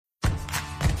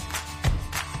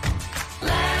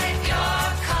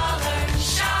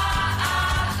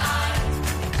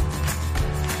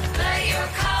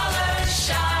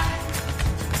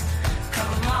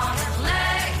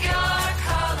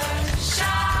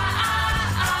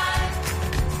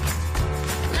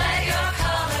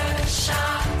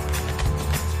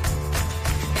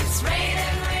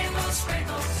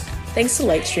Thanks to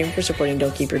Lightstream for supporting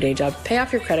Don't Keep Your Day Job. Pay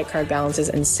off your credit card balances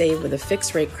and save with a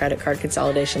fixed rate credit card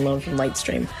consolidation loan from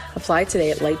Lightstream. Apply today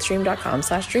at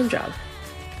lightstream.com/dreamjob.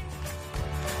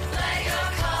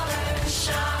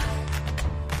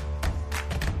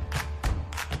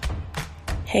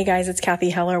 Hey guys, it's Kathy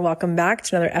Heller. Welcome back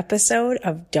to another episode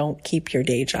of Don't Keep Your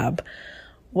Day Job.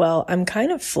 Well, I'm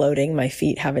kind of floating. My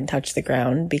feet haven't touched the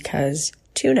ground because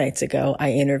 2 nights ago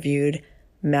I interviewed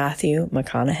Matthew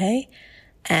McConaughey,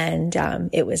 and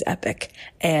it was epic.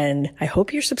 And I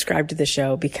hope you're subscribed to the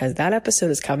show because that episode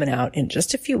is coming out in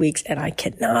just a few weeks and I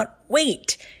cannot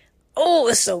wait. Oh, it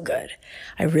was so good.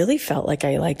 I really felt like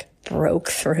I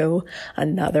broke through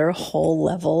another whole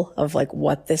level of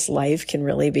what this life can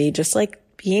really be. Just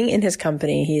being in his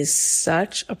company, he is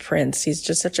such a prince. He's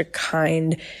just such a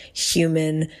kind,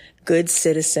 human, good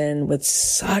citizen with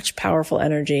such powerful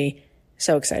energy.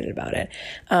 So excited about it.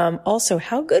 Also,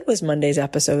 how good was Monday's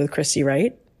episode with Christy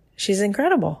Wright? She's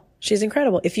incredible. She's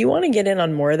incredible. If you want to get in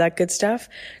on more of that good stuff,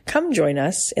 come join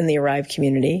us in the Arrive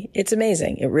community. It's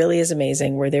amazing. It really is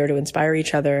amazing. We're there to inspire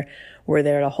each other. We're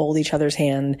there to hold each other's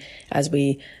hand as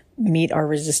we meet our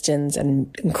resistance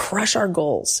and crush our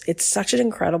goals. It's such an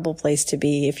incredible place to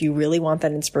be. If you really want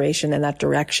that inspiration and that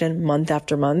direction month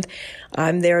after month,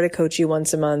 I'm there to coach you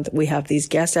once a month. We have these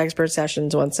guest expert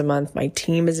sessions once a month. My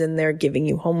team is in there giving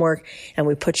you homework and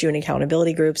we put you in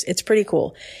accountability groups. It's pretty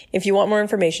cool. If you want more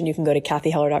information, you can go to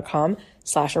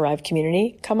kathyheller.com/Arrive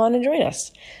community. Come on and join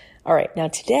us. All right. Now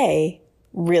today,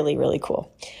 really, really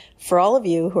cool. For all of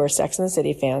you who are Sex and the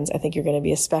City fans, I think you're going to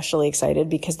be especially excited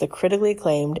because the critically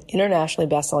acclaimed, internationally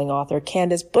best-selling author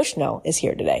Candace Bushnell is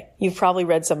here today. You've probably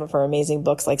read some of her amazing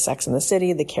books like Sex and the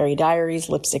City, The Carrie Diaries,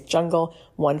 Lipstick Jungle,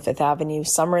 One Fifth Avenue,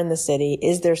 Summer in the City,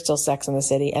 Is There Still Sex in the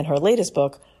City, and her latest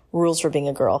book, Rules for Being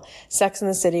a Girl. Sex and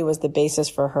the City was the basis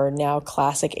for her now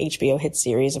classic HBO hit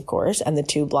series, of course, and the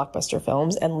 2 blockbuster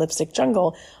films, and Lipstick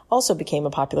Jungle also became a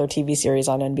popular TV series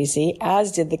on NBC,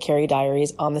 as did The Carrie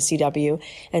Diaries on the CW,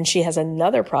 and she has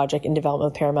another project in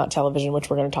development with Paramount Television, which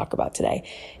we're going to talk about today.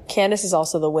 Candace is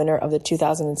also the winner of the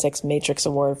 2006 Matrix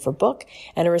Award for Book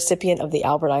and a recipient of the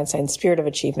Albert Einstein Spirit of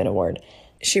Achievement Award.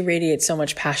 She radiates so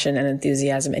much passion and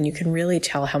enthusiasm, and you can really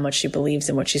tell how much she believes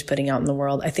in what she's putting out in the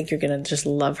world. I think you're going to just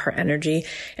love her energy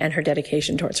and her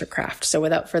dedication towards her craft. So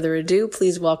without further ado,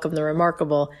 please welcome the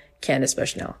remarkable Candace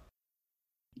Bushnell.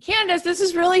 Candace, this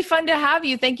is really fun to have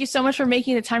you. Thank you so much for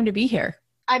making the time to be here.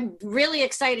 I'm really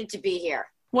excited to be here.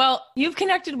 Well, you've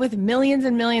connected with millions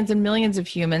and millions and millions of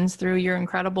humans through your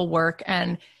incredible work,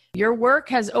 and your work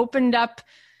has opened up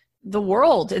the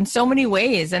world in so many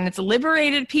ways, and it's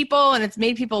liberated people and it's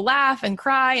made people laugh and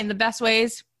cry in the best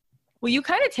ways. Will you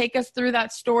kind of take us through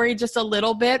that story just a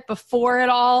little bit before it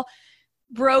all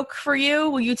broke for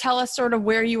you? Will you tell us sort of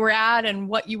where you were at and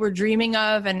what you were dreaming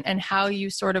of and how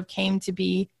you sort of came to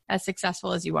be as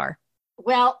successful as you are?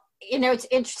 Well, it's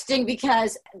interesting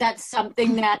because that's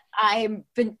something that I've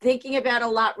been thinking about a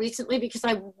lot recently because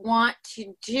I want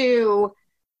to do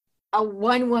a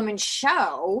one-woman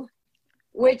show,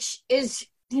 which is,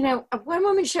 a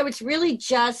one-woman show. It's really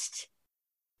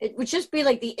it would just be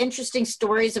the interesting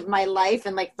stories of my life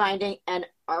and finding an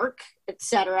arc,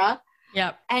 etc.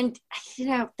 Yeah. And,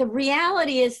 the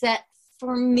reality is that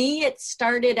for me, it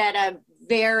started at a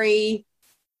very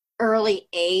early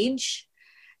age.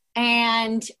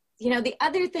 And, the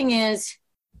other thing is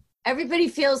everybody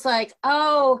feels like,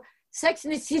 oh, Sex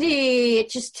and the City, it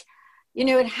just,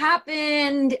 it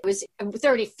happened. It was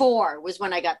 34 was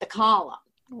when I got the column.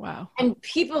 Wow. And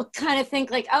people kind of think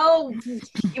oh,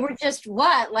 you were just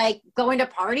going to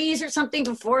parties or something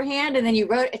beforehand and then you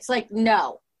wrote. It's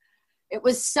no. It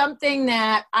was something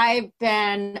that I've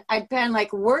been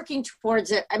working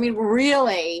towards it. I mean,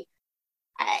 really,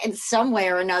 in some way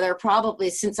or another, probably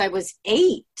since I was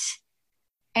 8.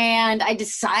 And I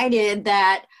decided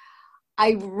that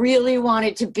I really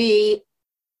wanted to be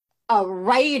a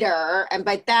writer. And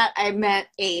by that, I meant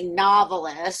a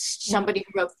novelist, somebody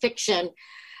who wrote fiction.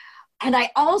 And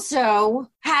I also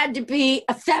had to be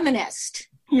a feminist.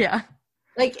 Yeah.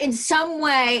 In some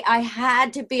way, I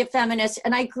had to be a feminist.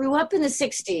 And I grew up in the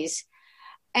 60s.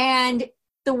 And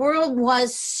the world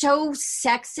was so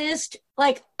sexist.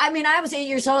 I was 8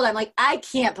 years old. I'm I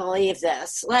can't believe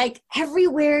this.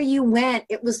 Everywhere you went,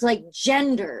 it was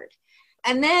gendered.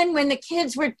 And then when the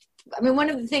kids were, one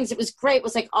of the things that was great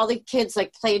was all the kids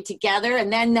played together.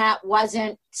 And then that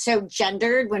wasn't so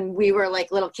gendered when we were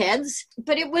little kids.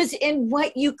 But it was in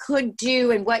what you could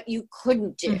do and what you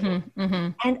couldn't do. Mm-hmm, mm-hmm.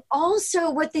 And also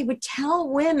what they would tell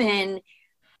women,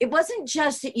 it wasn't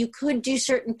just that you could do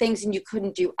certain things and you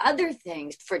couldn't do other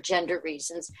things for gender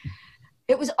reasons.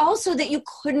 It was also that you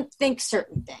couldn't think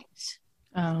certain things.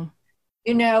 Oh.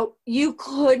 You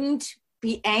couldn't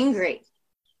be angry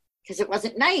because it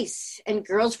wasn't nice, and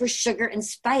girls were sugar and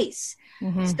spice.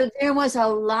 Mm-hmm. So there was a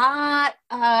lot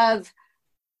of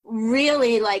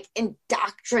really like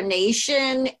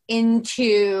indoctrination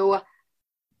into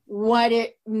what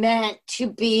it meant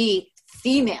to be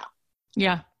female.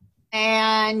 Yeah.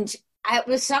 And it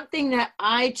was something that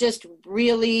I just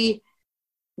really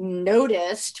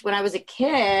noticed when I was a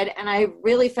kid, and I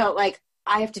really felt like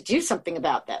I have to do something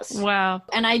about this. Wow.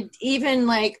 And I even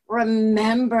like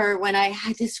remember when I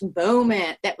had this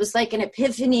moment that was like an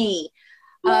epiphany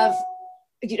of,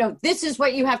 this is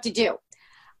what you have to do.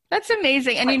 That's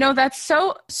amazing. And that's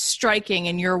so striking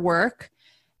in your work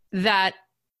that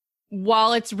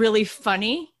while it's really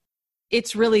funny,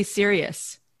 it's really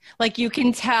serious. Like you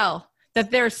can tell that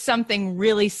there's something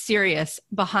really serious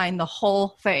behind the whole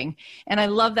thing. And I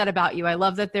love that about you. I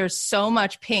love that there's so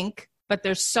much pink, but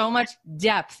there's so much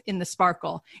depth in the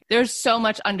sparkle. There's so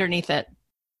much underneath it.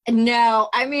 No,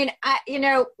 I mean,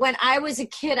 when I was a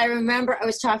kid, I remember I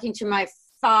was talking to my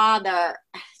father,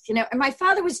 and my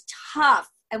father was tough.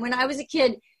 And when I was a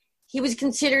kid, he was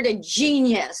considered a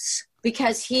genius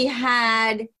because he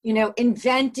had,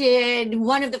 invented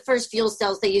one of the first fuel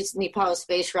cells they used in the Apollo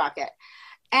space rocket.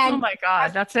 And oh my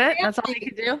God, that's it? That's all he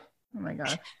could do? Oh my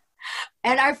God.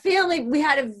 And our family, we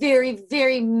had a very,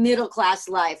 very middle class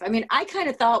life. I mean, I kind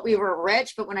of thought we were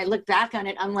rich, but when I look back on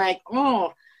it, I'm like, we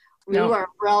were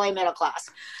really middle class.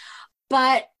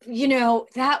 But,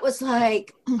 that was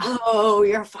like,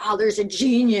 your father's a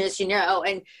genius,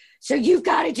 and so you've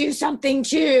got to do something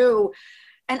too.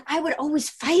 And I would always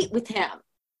fight with him.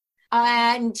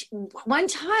 And one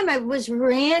time I was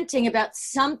ranting about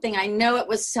something. I know it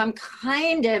was some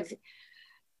kind of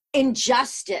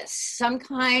injustice, some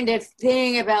kind of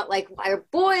thing about like, why are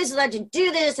boys allowed to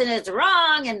do this and it's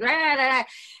wrong and blah, blah, blah.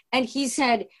 And he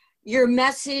said, your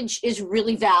message is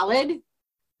really valid,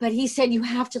 but he said, you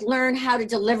have to learn how to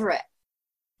deliver it.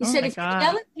 He said, if you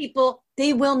yell at people,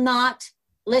 they will not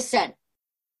listen.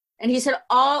 And he said,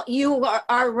 all you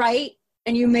are right,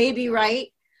 and you may be right,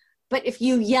 but if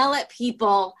you yell at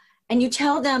people and you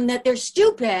tell them that they're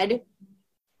stupid,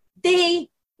 they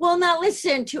will not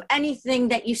listen to anything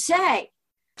that you say.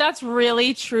 That's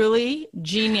really, truly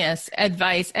genius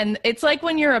advice. And it's like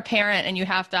when you're a parent and you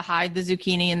have to hide the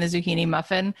zucchini in the zucchini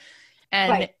muffin.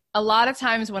 And right. A lot of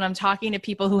times when I'm talking to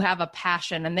people who have a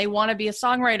passion and they want to be a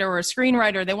songwriter or a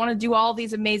screenwriter, they want to do all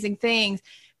these amazing things,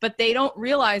 but they don't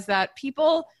realize that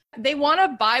people, they want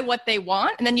to buy what they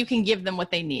want and then you can give them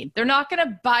what they need. They're not going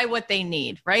to buy what they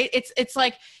need, right? It's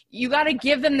like you got to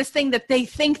give them this thing that they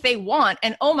think they want.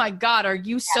 And oh my God, are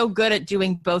you so good at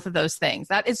doing both of those things?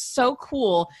 That is so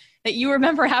cool that you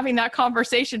remember having that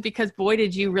conversation, because boy,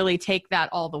 did you really take that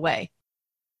all the way.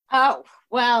 Oh,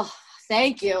 well,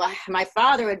 thank you. My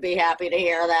father would be happy to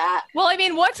hear that. Well, I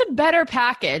mean, what's a better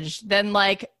package than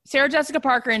like Sarah Jessica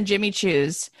Parker and Jimmy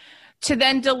Choo's to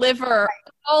then deliver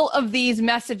all of these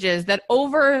messages that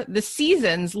over the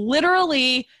seasons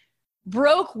literally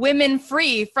broke women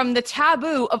free from the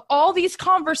taboo of all these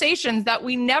conversations that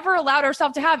we never allowed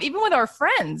ourselves to have, even with our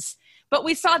friends. But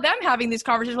we saw them having these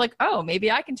conversations like, oh, maybe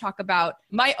I can talk about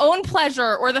my own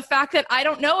pleasure or the fact that I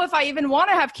don't know if I even want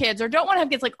to have kids or don't want to have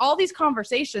kids. Like all these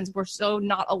conversations were so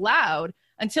not allowed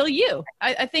until you.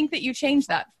 I think that you changed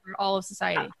that for all of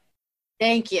society.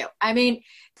 Thank you. I mean,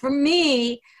 for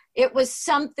me, it was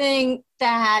something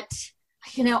that,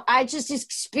 I just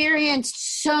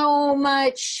experienced so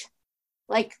much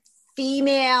like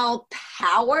female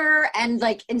power and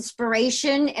like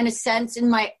inspiration in a sense in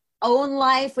my own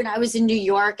life when I was in New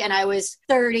York and I was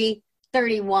 30,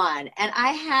 31. And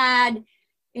I had,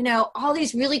 all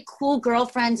these really cool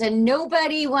girlfriends and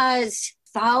nobody was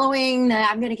following the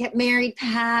I'm going to get married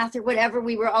path or whatever.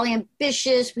 We were all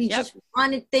ambitious. We just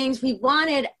wanted things. We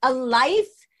wanted a life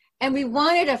and we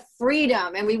wanted a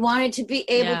freedom and we wanted to be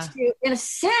able to, in a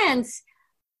sense,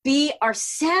 be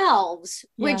ourselves,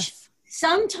 which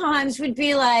sometimes would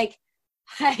be like,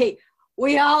 hey,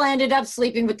 we all ended up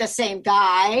sleeping with the same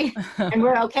guy and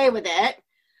we're okay with it,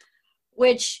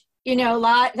 which,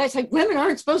 that's like women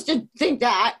aren't supposed to think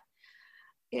that,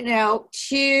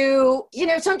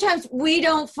 sometimes we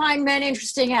don't find men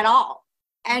interesting at all.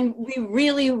 And we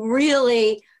really,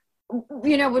 really,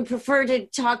 would prefer to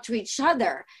talk to each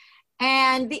other.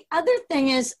 And the other thing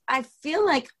is, I feel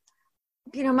like,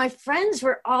 my friends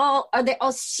they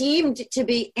all seemed to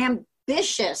be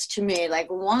ambitious to me, like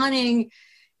wanting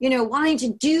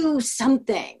to do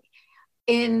something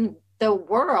in the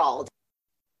world.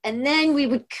 And then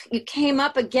you came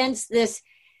up against this,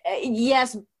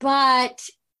 yes, but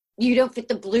you don't fit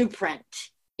the blueprint.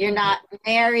 You're not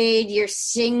married, you're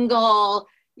single,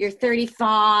 you're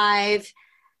 35.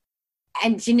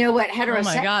 And you know what heterosexual Oh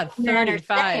my God, men are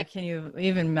 35. saying? Can you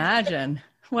even imagine?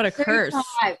 What a curse.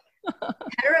 35.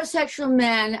 Heterosexual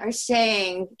men are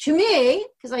saying to me,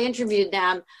 because I interviewed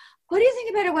them, what do you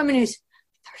think about a woman who's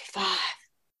 35?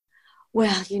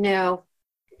 Well,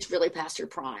 it's really past her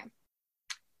prime.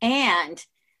 And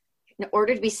in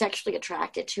order to be sexually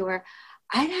attracted to her,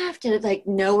 I'd have to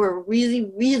know her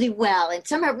really, really well and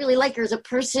somehow really like her as a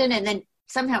person and then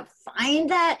somehow find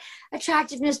that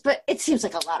attractiveness. But it seems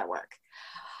like a lot of work.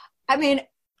 I mean,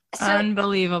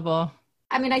 unbelievable.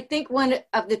 I mean, I think one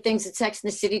of the things that Sex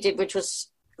and the City did, which was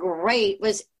great,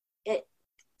 was it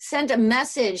sent a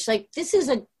message like, this is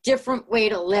a different way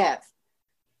to live.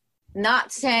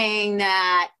 Not saying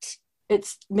that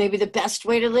it's maybe the best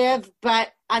way to live,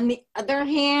 but on the other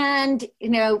hand,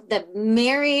 the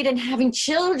married and having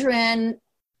children,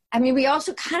 I mean, we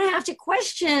also kind of have to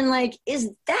question, is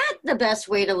that the best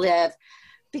way to live?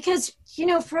 Because,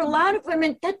 for a lot of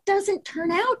women, that doesn't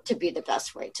turn out to be the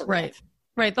best way to live.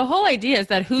 Right. The whole idea is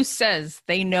that who says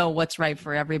they know what's right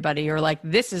for everybody or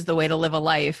this is the way to live a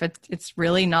life. It's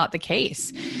really not the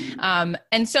case.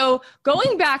 And so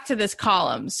going back to this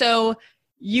column, so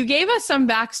you gave us some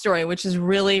backstory, which is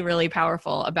really, really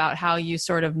powerful about how you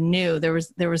sort of knew there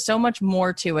was so much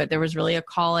more to it. There was really a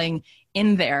calling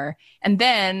in there. And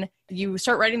then you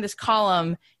start writing this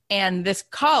column and this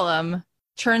column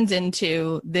turns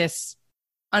into this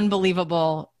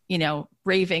unbelievable,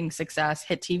 raving success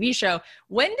hit TV show.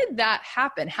 When did that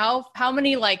happen? How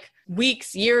many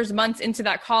weeks, years, months into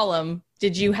that column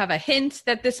did you have a hint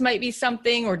that this might be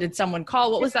something, or did someone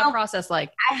call? What was that process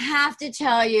like? I have to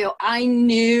tell you, I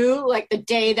knew the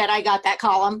day that I got that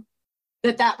column,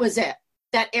 that was it,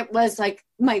 that it was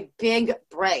my big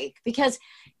break, because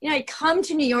I'd come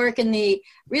to New York in the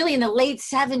late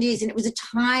 70s, and it was a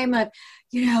time of,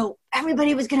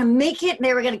 everybody was going to make it and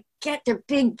they were going to get their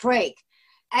big break.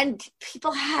 And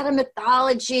people had a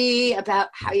mythology about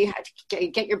how you had to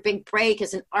get your big break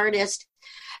as an artist.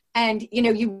 And,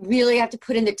 you really have to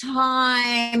put in the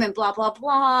time and blah, blah,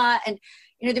 blah. And,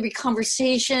 there'd be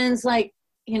conversations a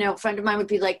friend of mine would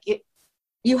be like,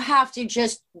 you have to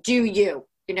just do you,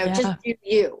 just do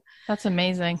you. That's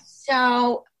amazing.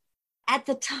 So at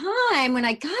the time when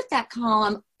I got that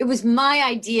column, it was my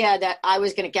idea that I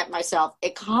was going to get myself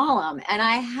a column. And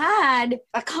I had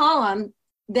a column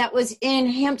that was in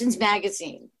Hamptons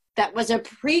Magazine that was a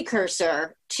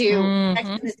precursor to Sex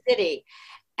and the City.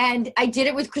 And I did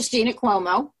it with Christina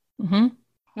Cuomo. Mm-hmm.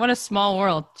 What a small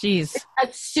world. Jeez. It's a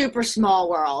super small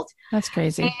world. That's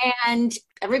crazy. And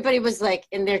everybody was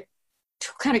in their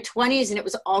kind of 20s, and it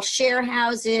was all share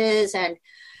houses and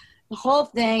the whole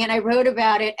thing. And I wrote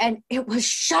about it, and it was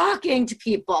shocking to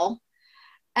people.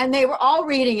 And they were all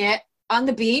reading it on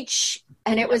the beach.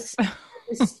 And it was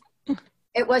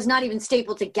not even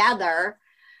stapled together.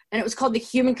 And it was called The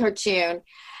Human Cartoon.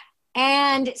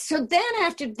 And so then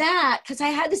after that, because I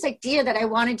had this idea that I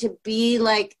wanted to be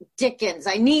like Dickens,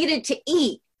 I needed to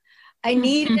eat. I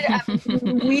needed a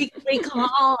weekly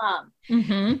column.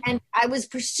 Mm-hmm. And I was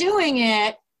pursuing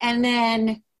it. And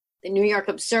then the New York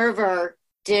Observer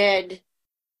did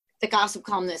the Gossip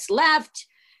Columnist Left.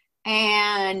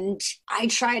 And I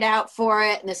tried out for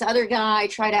it. And this other guy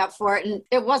tried out for it. And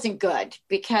it wasn't good,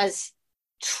 because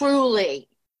truly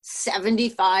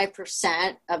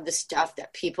 75% of the stuff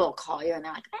that people call you and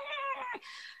they're like,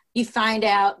 you find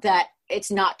out that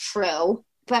it's not true.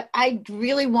 But I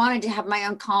really wanted to have my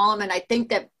own column. And I think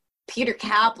that Peter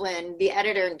Kaplan, the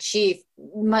editor-in-chief,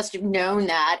 must have known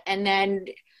that. And then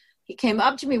he came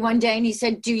up to me one day and he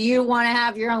said, do you want to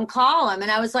have your own column? And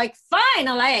I was like,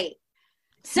 finally,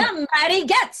 somebody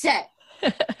gets it.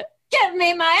 Give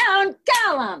me my own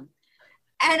column.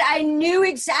 And I knew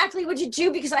exactly what to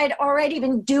do, because I had already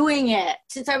been doing it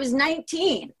since I was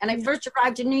 19 and I first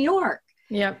arrived in New York.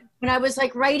 Yep. When I was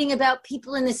writing about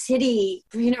people in the city,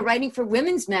 writing for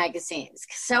women's magazines.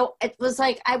 So it was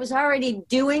I was already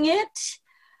doing it.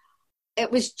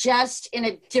 It was just in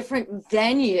a different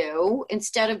venue.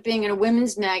 Instead of being in a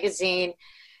women's magazine,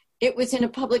 it was in a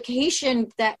publication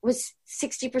that was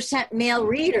 60% male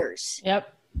readers.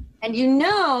 Yep. And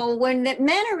when the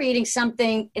men are reading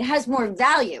something, it has more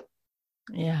value.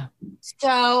 Yeah.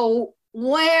 So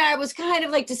where I was kind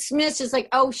of dismissed as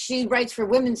oh, she writes for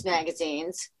women's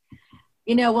magazines.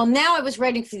 Well, now I was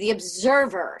writing for the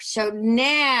Observer. So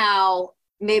now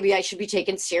maybe I should be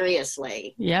taken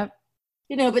seriously. Yep.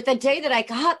 But the day that I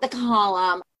got the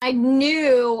column, I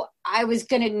knew I was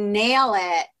going to nail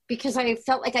it, because I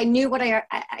felt like I knew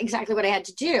exactly what I had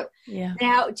to do. Yeah.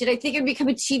 Now, did I think it would become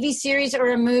a TV series or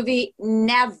a movie?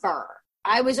 Never.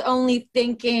 I was only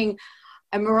thinking,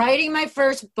 I'm writing my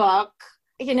first book.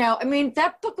 I mean,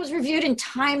 that book was reviewed in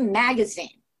Time magazine.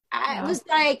 I was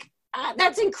like,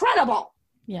 that's incredible.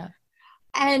 Yeah.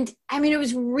 And I mean, it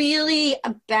was really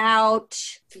about,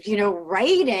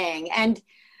 writing. And,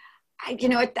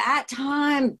 at that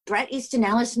time, Bret Easton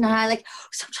Ellis and I, like,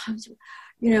 sometimes,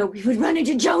 we would run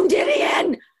into Joan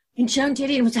Didion. And Joan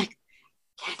Didion was like,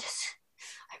 Candace,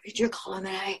 I read your column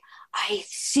and I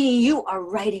see you are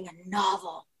writing a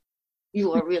novel.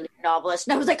 You are really a novelist.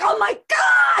 And I was like, oh my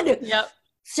God. Yep.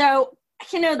 So,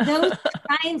 those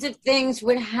kinds of things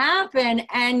would happen.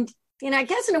 And, I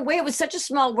guess in a way it was such a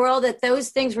small world that those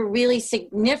things were really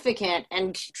significant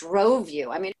and drove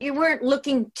you. I mean, you weren't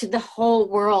looking to the whole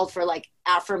world for like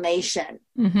affirmation,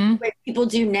 like people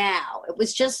do now. It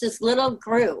was just this little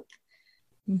group.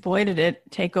 Boy, did it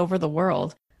take over the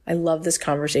world. I love this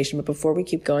conversation, but before we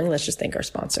keep going, let's just thank our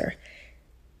sponsor.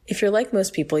 If you're like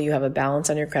most people, you have a balance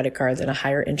on your credit cards and a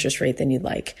higher interest rate than you'd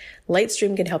like.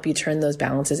 Lightstream can help you turn those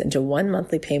balances into one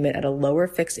monthly payment at a lower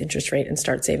fixed interest rate and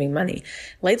start saving money.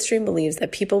 Lightstream believes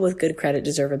that people with good credit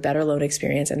deserve a better loan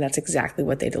experience, and that's exactly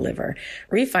what they deliver.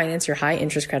 Refinance your high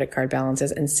interest credit card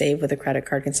balances and save with a credit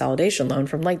card consolidation loan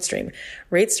from Lightstream.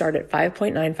 Rates start at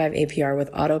 5.95 APR with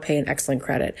auto pay and excellent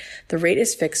credit. The rate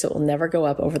is fixed, so it will never go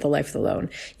up over the life of the loan.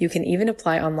 You can even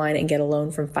apply online and get a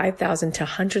loan from $5,000 to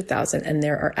 $100,000, and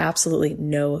there are absolutely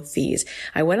no fees.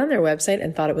 I went on their website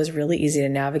and thought it was really easy to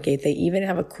navigate. They even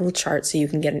have a cool chart so you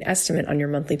can get an estimate on your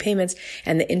monthly payments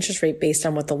and the interest rate based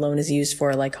on what the loan is used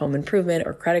for, like home improvement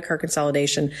or credit card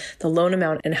consolidation, the loan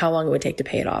amount, and how long it would take to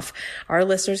pay it off. Our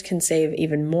listeners can save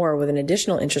even more with an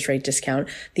additional interest rate discount.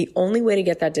 The only way to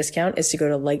get that discount is to go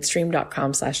to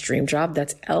lightstream.com/dreamjob.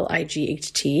 That's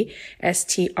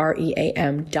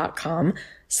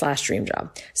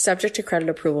LIGHTSTREAM.com/dreamjob. Subject to credit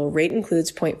approval. Rate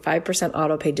includes 0.5%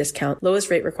 auto pay discount. Lowest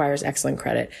rate requires excellent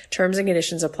credit. Terms and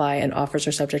conditions apply and offers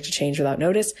are subject to change without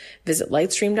notice. Visit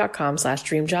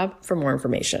lightstream.com/dreamjob for more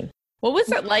information. What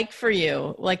was it like for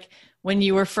you? Like when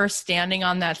you were first standing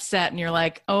on that set and you're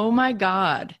like, oh my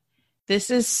God, this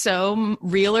is so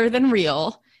realer than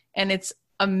real. And it's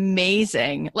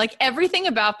amazing. Like everything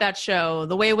about that show,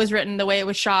 the way it was written, the way it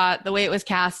was shot, the way it was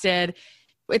casted,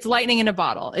 it's lightning in a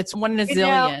bottle. It's one in a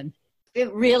zillion.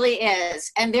 It really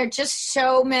is. And there are just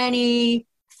so many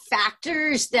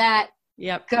factors that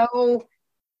go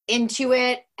into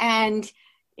it. And,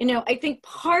 I think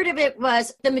part of it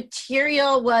was the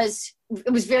material was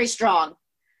very strong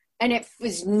and it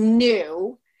was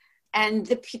new. And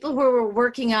the people who were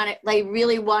working on it, they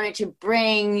really wanted to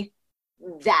bring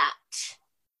that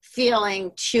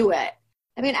feeling to it.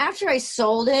 I mean, after I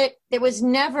sold it, there was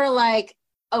never like,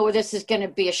 oh, this is going to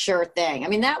be a sure thing. I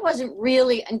mean, that wasn't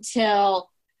really until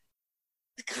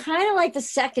kind of like the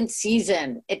second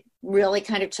season, it really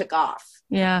kind of took off.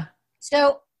 Yeah.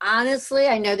 So honestly,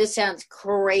 I know this sounds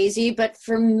crazy, but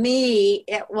for me,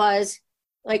 it was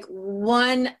like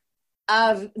one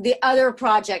of the other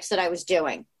projects that I was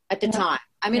doing at the time.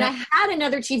 I mean, I had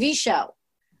another TV show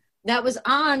that was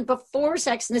on before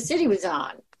Sex and the City was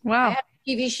on. Wow. I had a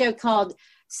TV show called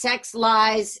Sex,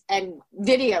 Lies, and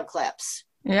Video Clips.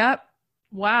 Yep.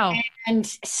 Wow. And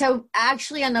so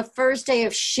actually on the first day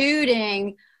of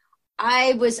shooting,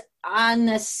 I was on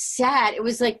the set. It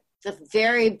was like the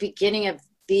very beginning of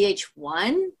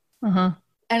VH1. And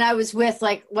I was with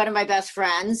like one of my best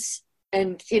friends.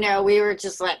 And, we were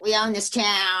just like, we own this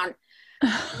town.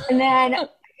 And then,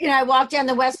 I walked down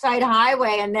the West Side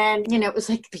Highway and then, it was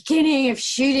like the beginning of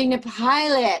shooting the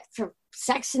pilot for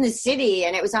Sex and the City.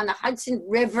 And it was on the Hudson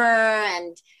River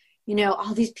and,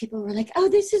 all these people were like, oh,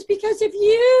 this is because of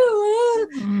you.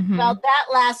 Well, that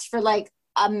lasts for like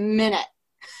a minute.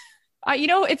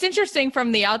 It's interesting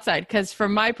from the outside because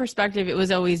from my perspective, it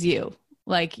was always you.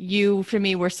 Like you, for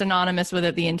me, were synonymous with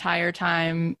it the entire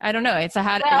time. I don't know. You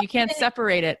can't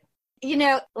separate it.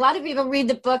 A lot of people read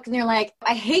the book and they're like,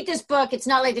 I hate this book. It's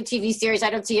not like the TV series. I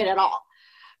don't see it at all.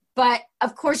 But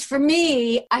of course, for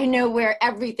me, I know where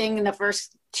everything in the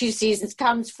first 2 seasons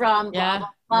comes from. Blah, blah,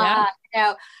 blah.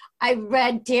 Yeah. I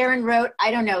read, Darren wrote,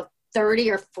 30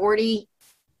 or 40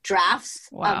 drafts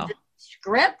of the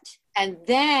script. And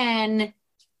then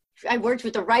I worked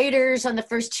with the writers on the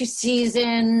first 2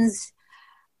 seasons.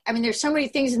 I mean, there's so many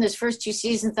things in those first 2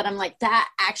 seasons that I'm like, that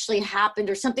actually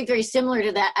happened, or something very similar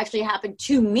to that actually happened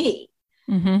to me.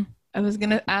 I was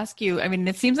going to ask you, I mean,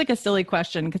 it seems like a silly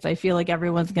question because I feel like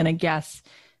everyone's going to guess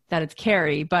that it's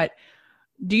Carrie, but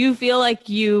do you feel like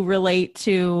you relate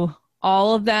to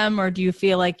all of them, or do you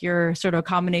feel like you're sort of a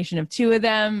combination of 2 of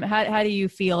them? How do you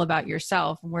feel about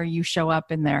yourself, where you show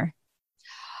up in there?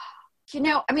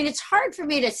 I mean, it's hard for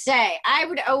me to say. I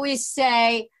would always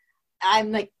say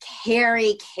I'm the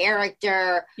Carrie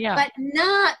character, but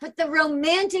the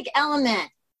romantic element.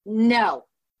 No.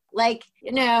 Like,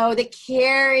 the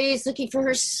Carrie's looking for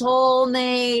her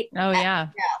soulmate. Oh, yeah.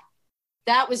 No,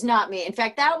 that was not me. In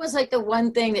fact, that was like the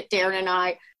one thing that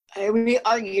Darren and we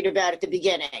argued about at the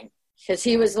beginning, because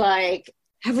he was like,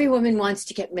 every woman wants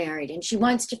to get married and she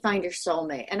wants to find her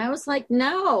soulmate. And I was like,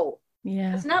 no,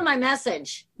 it's not my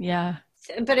message. Yeah.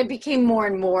 But it became more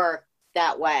and more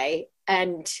that way.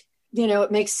 And,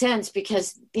 it makes sense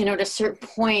because, at a certain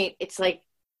point, it's like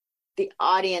the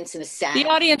audience, in a sense. The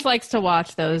audience likes to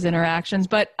watch those interactions.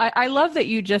 But I love that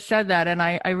you just said that. And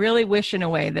I really wish in a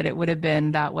way that it would have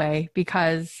been that way,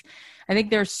 because I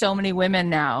think there's so many women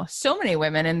now, so many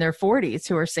women in their 40s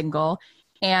who are single,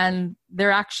 and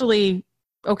they're actually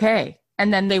okay.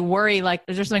 And then they worry, like,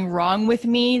 is there something wrong with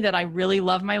me, that I really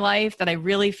love my life, that I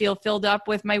really feel filled up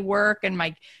with my work and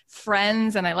my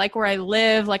friends, and I like where I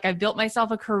live, like I've built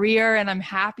myself a career and I'm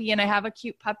happy and I have a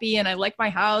cute puppy and I like my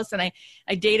house and I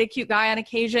date a cute guy on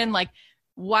occasion. Like,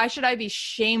 why should I be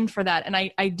shamed for that? And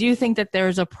I do think that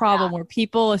there's a problem where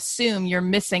people assume you're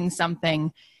missing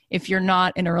something if you're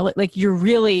not in like you're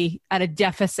really at a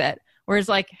deficit. Whereas,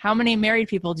 like, how many married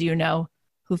people do you know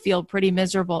who feel pretty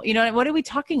miserable? What are we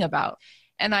talking about?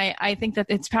 And I think that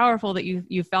it's powerful that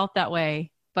you felt that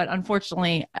way. But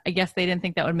unfortunately, I guess they didn't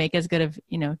think that would make as good of,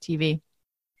 TV.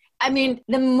 I mean,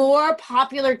 the more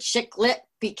popular chick lit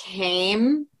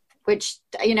became, which,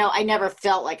 I never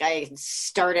felt like I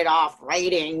started off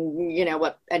writing,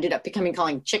 what ended up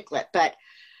calling chick lit, but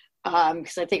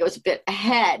because I think it was a bit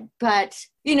ahead. But,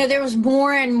 there was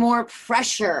more and more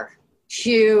pressure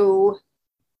to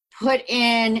put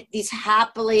in these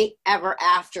happily ever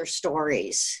after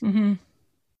stories. Mm-hmm.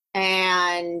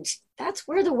 And that's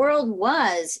where the world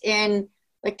was in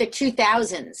like the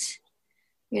 2000s.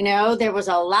 There was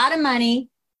a lot of money.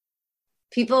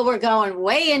 People were going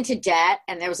way into debt,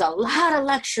 and there was a lot of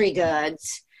luxury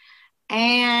goods.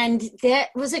 And that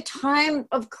was a time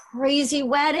of crazy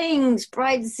weddings,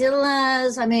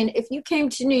 bridezillas. I mean, if you came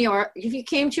to New York, if you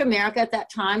came to America at that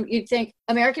time, you'd think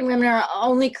American women are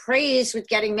only crazed with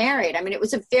getting married. I mean, it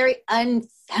was a very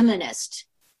unfeminist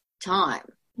time.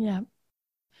 Yeah.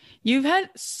 You've had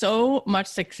so much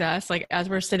success, like as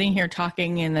we're sitting here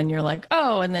talking, and then you're like,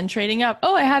 oh, and then trading up.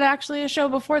 Oh, I had actually a show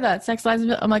before that, Sex Lives.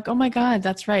 I'm like, oh my God,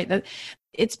 that's right.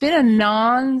 It's been a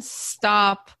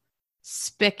nonstop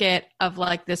spigot of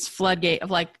like this floodgate of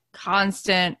like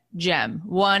constant gem,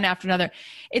 one after another.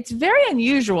 It's very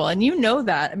unusual. And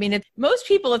that. I mean, most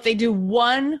people, if they do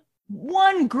one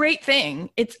great thing,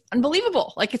 it's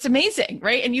unbelievable. Like, it's amazing,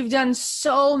 right? And you've done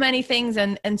so many things,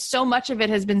 and so much of it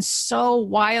has been so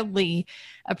wildly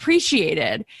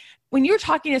appreciated. When you're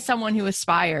talking to someone who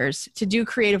aspires to do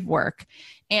creative work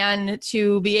and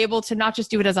to be able to not just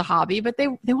do it as a hobby, but they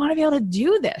want to be able to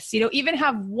do this, even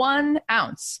have 1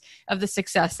 ounce of the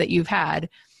success that you've had,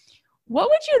 what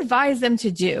would you advise them to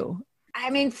do? I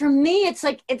mean, for me,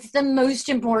 it's the most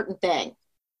important thing.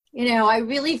 I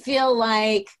really feel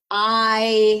like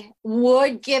I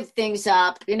would give things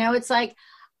up. It's like,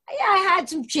 yeah, I had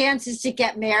some chances to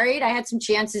get married. I had some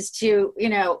chances to,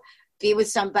 be with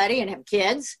somebody and have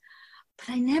kids, but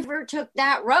I never took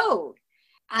that road.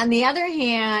 On the other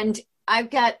hand, I've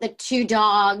got the 2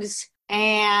 dogs,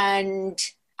 and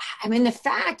I mean, the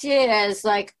fact is,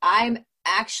 like, I'm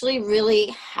actually really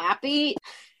happy.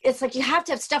 It's like you have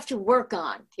to have stuff to work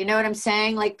on. You know what I'm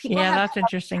saying? Like, people have that's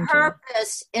interesting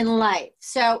purpose in life.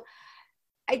 So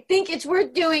I think it's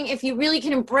worth doing if you really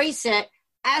can embrace it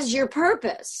as your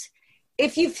purpose.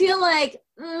 If you feel like,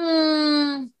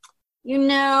 I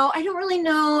don't really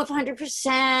know if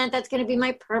 100% that's going to be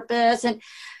my purpose. And,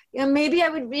 maybe I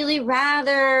would really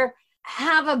rather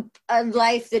have a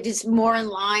life that is more in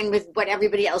line with what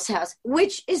everybody else has,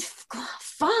 which is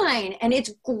fine. And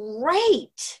it's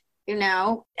great.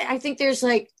 I think there's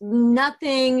like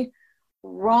nothing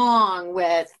wrong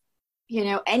with,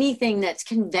 anything that's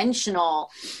conventional,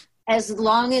 as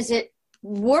long as it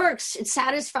works, it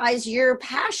satisfies your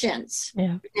passions,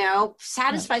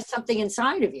 satisfies something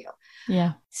inside of you.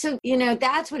 Yeah. So,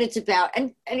 that's what it's about.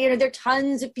 And there are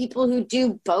tons of people who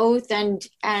do both. And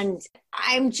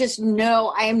I'm just,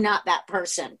 I am not that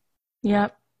person.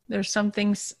 Yep. There's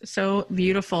something so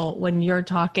beautiful when you're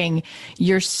talking.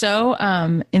 You're so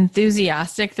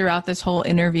enthusiastic throughout this whole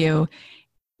interview.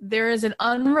 There is an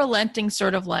unrelenting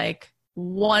sort of like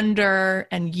wonder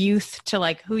and youth to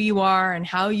like who you are and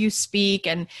how you speak,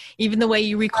 and even the way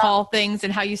you recall things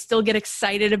and how you still get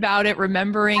excited about it,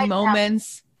 remembering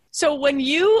moments. So when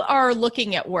you are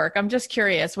looking at work, I'm just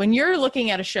curious, when you're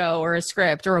looking at a show or a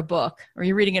script or a book, or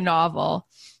you're reading a novel,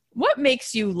 What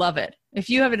makes you love it? If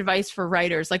you have advice for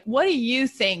writers, like what do you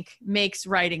think makes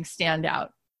writing stand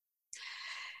out?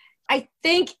 I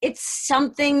think it's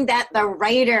something that the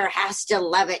writer has to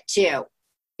love it too.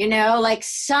 You know, like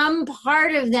some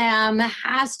part of them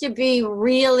has to be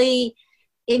really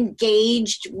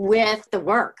engaged with the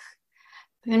work.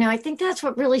 You know, I think that's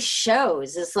what really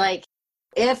shows is like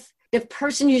if the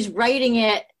person who's writing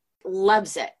it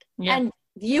loves it. Yeah. And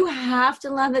you have to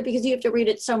love it because you have to read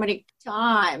it so many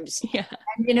times. Yeah.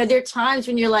 And, you know, there are times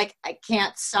when you're like, I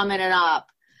can't summon it up.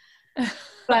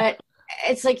 But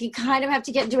it's like you kind of have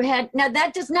to get into a head. Now,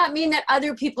 that does not mean that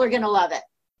other people are going to love it.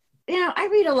 You know, I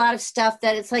read a lot of stuff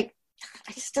that it's like,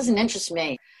 it just doesn't interest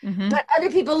me. Mm-hmm. But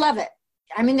other people love it.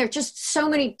 I mean, there are just so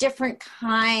many different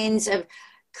kinds of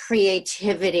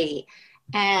creativity.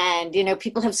 And, you know,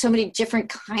 people have so many different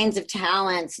kinds of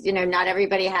talents. You know, not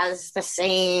everybody has the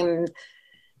same,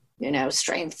 you know,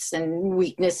 strengths and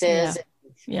weaknesses.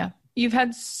 Yeah. You've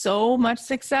had so much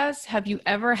success. Have you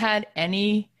ever had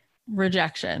any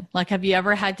rejection? Like, have you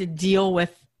ever had to deal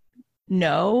with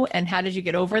no? And how did you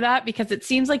get over that? Because it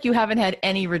seems like you haven't had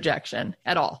any rejection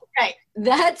at all. Right.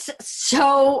 That's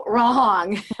so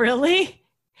wrong. Really?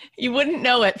 You wouldn't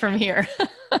know it from here.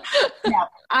 No,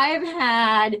 I've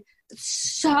had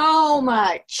so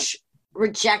much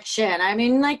rejection. I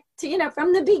mean, like, you know,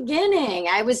 from the beginning,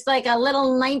 I was like a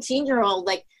little 19-year-old,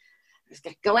 like, I was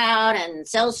going to go out and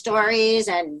sell stories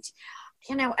and,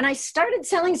 you know, and I started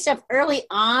selling stuff early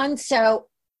on. So,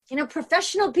 you know,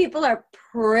 professional people are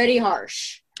pretty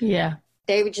harsh. Yeah.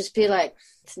 They would just be like,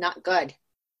 it's not good.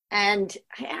 And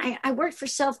I worked for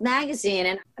Self Magazine.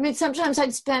 And I mean, sometimes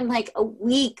I'd spend like a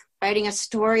week writing a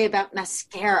story about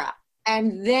mascara.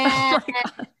 And then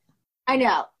I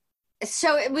know.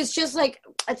 So it was just like,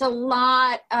 it's a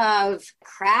lot of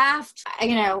craft.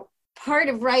 You know, part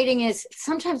of writing is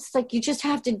sometimes it's like you just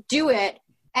have to do it.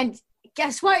 And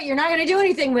guess what? You're not going to do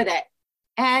anything with it.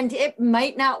 And it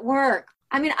might not work.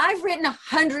 I mean, I've written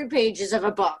 100 pages of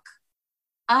a book,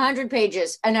 100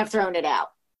 pages, and I've thrown it out.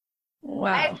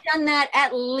 Wow. I've done that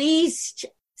at least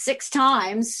 6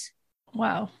 times.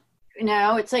 Wow. You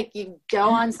know, it's like you go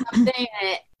on something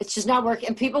and it's just not working.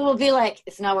 And people will be like,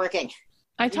 it's not working.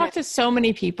 I talk to so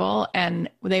many people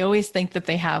and they always think that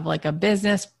they have like a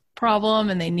business problem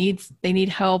and they need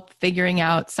help figuring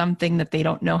out something that they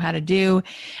don't know how to do.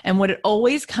 And what it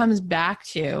always comes back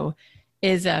to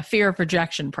is a fear of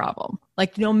rejection problem.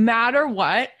 Like no matter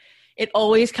what, it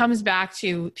always comes back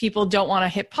to people don't want to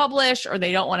hit publish or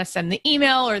they don't want to send the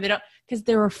email or they don't, because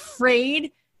they're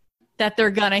afraid that they're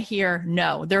going to hear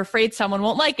no. They're afraid someone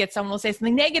won't like it. Someone will say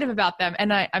something negative about them.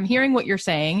 And I'm hearing what you're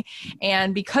saying.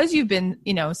 And because you've been,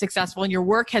 you know, successful and your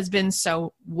work has been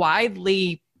so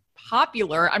widely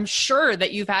popular, I'm sure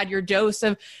that you've had your dose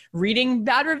of reading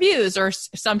bad reviews or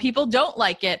some people don't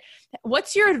like it.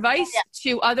 What's your advice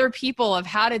to other people of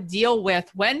how to deal with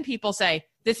when people say,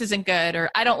 this isn't good, or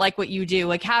I don't like what you do?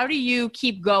 Like, how do you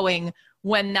keep going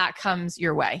when that comes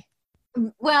your way?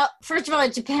 Well, first of all,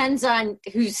 it depends on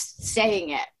who's saying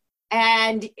it.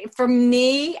 And for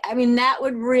me, I mean, that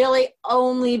would really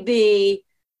only be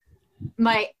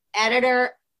my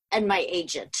editor and my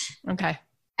agent. Okay.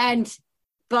 And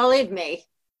believe me,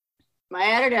 my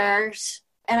editors,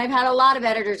 and I've had a lot of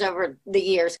editors over the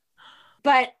years,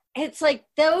 but it's like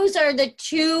those are the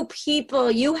two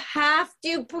people you have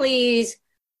to please,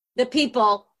 the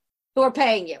people who are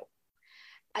paying you.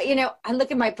 You know, I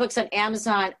look at my books on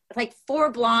Amazon, like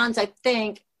Four Blondes, I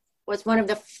think, was one of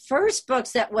the first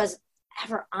books that was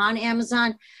ever on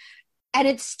Amazon. And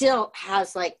it still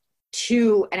has like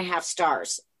 2.5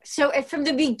 stars. So from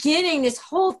the beginning, this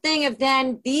whole thing of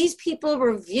then these people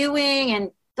reviewing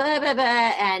and blah, blah,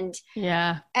 blah. And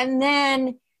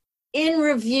then in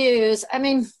reviews, I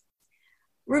mean,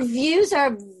 reviews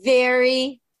are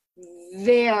very,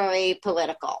 very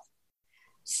political.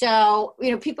 So,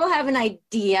 you know, people have an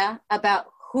idea about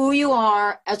who you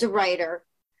are as a writer,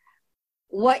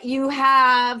 what you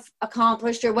have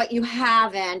accomplished or what you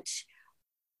haven't,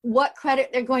 what credit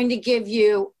they're going to give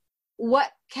you,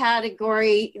 what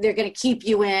category they're going to keep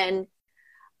you in.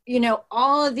 You know,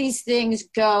 all of these things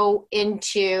go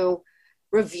into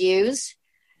reviews.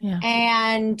 Yeah.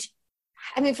 And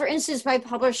I mean, for instance, my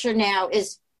publisher now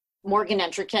is Morgan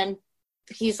Entrekin.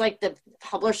 He's like the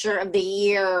publisher of the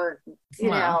year, you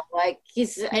know, like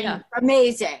he's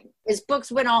amazing. His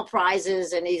books win all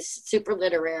prizes and he's super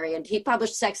literary, and he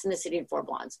published Sex and the City and Four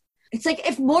Blondes. It's like,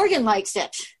 if Morgan likes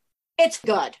it, it's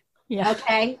good. Yeah.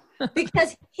 Okay.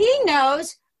 Because he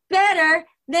knows better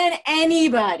than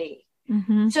anybody.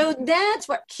 Mm-hmm. So that's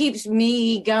what keeps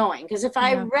me going. Because if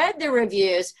I read the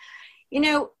reviews, you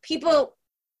know, people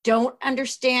don't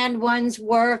understand one's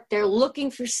work. They're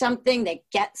looking for something, they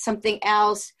get something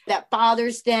else that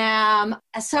bothers them.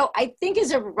 So I think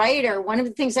as a writer, one of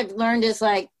the things I've learned is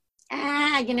like,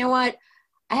 you know what?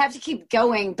 I have to keep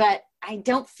going, but I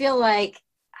don't feel like,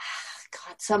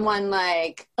 God, someone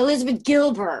like Elizabeth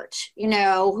Gilbert, you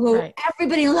know, who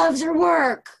everybody loves her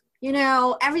work, you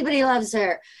know, everybody loves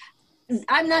her.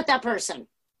 I'm not that person.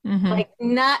 Like,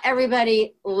 not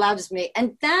everybody loves me.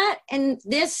 And that, in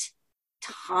this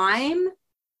time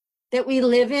that we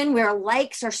live in where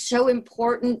likes are so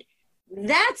important,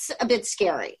 that's a bit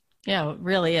scary. Yeah, it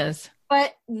really is.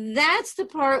 But that's the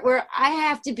part where I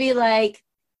have to be like,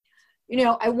 you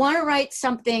know, I want to write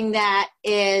something that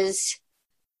is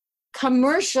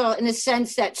commercial in the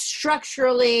sense that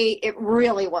structurally it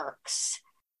really works.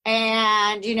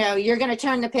 And, you know, you're going to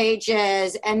turn the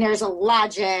pages and there's a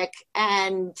logic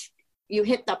and you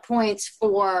hit the points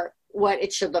for what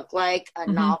it should look like, a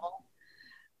novel.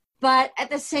 But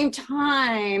at the same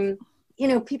time, you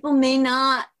know, people may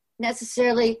not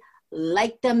necessarily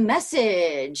like the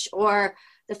message, or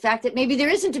the fact that maybe there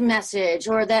isn't a message,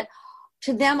 or that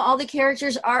to them all the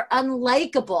characters are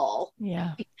unlikable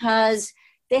because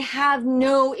they have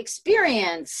no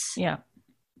experience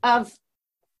of,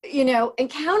 you know,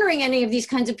 encountering any of these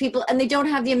kinds of people, and they don't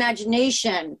have the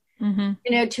imagination, you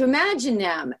know, to imagine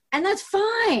them. And that's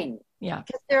fine. Yeah.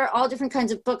 Because there are all different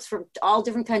kinds of books for all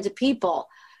different kinds of people.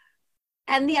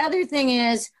 And the other thing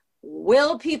is,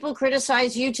 will people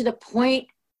criticize you to the point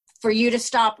for you to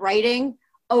stop writing?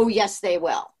 Oh, yes, they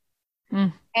will.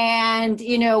 And,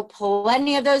 you know,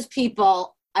 plenty of those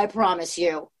people, I promise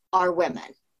you, are women.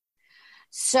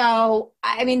 So,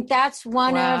 I mean, that's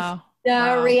one of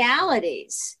the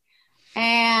realities.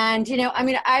 And, you know, I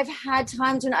mean, I've had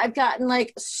times when I've gotten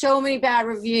like so many bad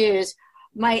reviews.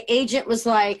 My agent was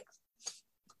like,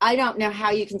 I don't know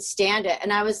how you can stand it.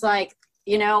 And I was like,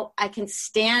 you know, I can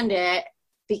stand it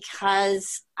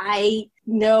because I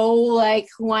know like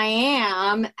who I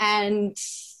am, and,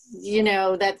 you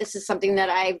know, that this is something that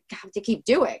I have to keep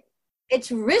doing.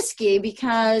 It's risky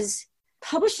because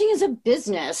publishing is a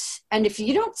business. And if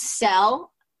you don't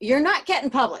sell, you're not getting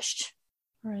published.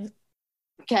 Right.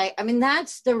 Okay. I mean,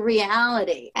 that's the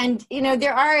reality. And, you know,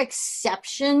 there are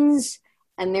exceptions,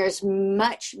 and there's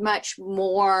much, much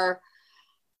more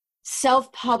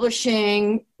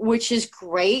self-publishing, which is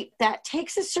great. That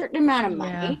takes a certain amount of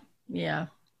money. Yeah.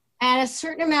 And a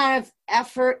certain amount of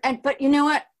effort. But you know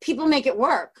what? People make it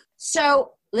work.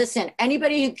 So listen,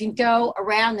 anybody who can go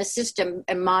around the system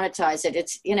and monetize it,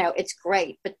 it's, you know, it's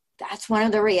great. But that's one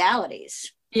of the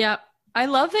realities. Yeah. I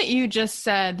love that you just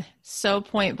said so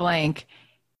point blank,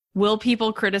 will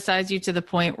people criticize you to the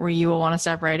point where you will want to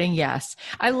stop writing? Yes.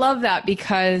 I love that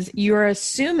because you're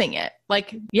assuming it.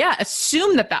 Like, yeah,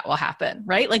 assume that that will happen,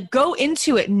 right? Like, go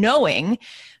into it knowing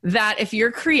that if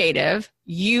you're creative,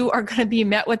 you are going to be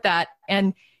met with that,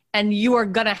 and you are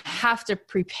going to have to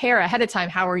prepare ahead of time.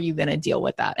 How are you going to deal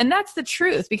with that? And that's the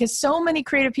truth, because so many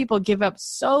creative people give up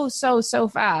so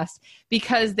fast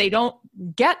because they don't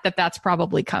get that that's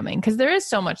probably coming, because there is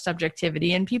so much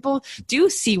subjectivity and people do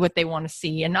see what they want to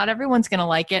see, and not everyone's going to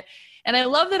like it. And I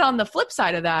love that on the flip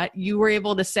side of that, you were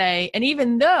able to say, and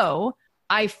even though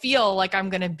I feel like I'm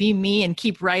going to be me and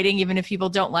keep writing, even if people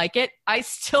don't like it, I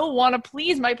still want to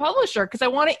please my publisher because I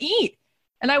want to eat.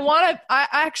 And I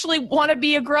actually want to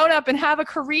be a grown-up and have a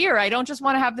career. I don't just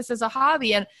want to have this as a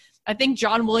hobby. And I think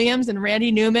John Williams and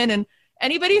Randy Newman and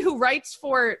anybody who writes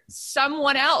for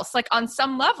someone else, like on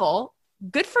some level,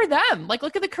 good for them. Like,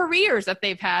 look at the careers that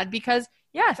they've had, because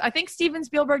yes, I think Steven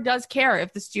Spielberg does care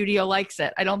if the studio likes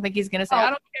it. I don't think he's going to say, I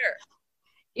don't care.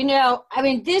 You know, I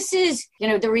mean, this is, you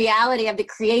know, the reality of the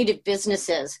creative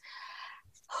businesses.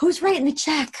 Who's writing the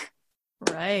check?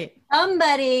 Right.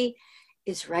 Somebody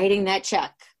is writing that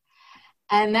check,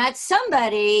 and that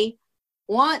somebody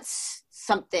wants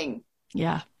something.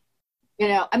 Yeah. You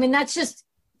know, I mean, that's just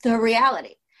the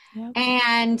reality. Yep.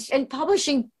 And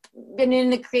publishing, and in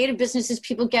the creative businesses,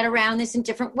 people get around this in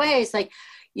different ways. Like,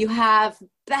 you have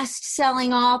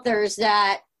best-selling authors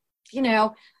that, you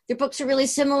know, their books are really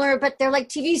similar, but they're like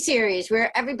TV series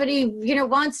where everybody, you know,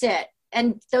 wants it.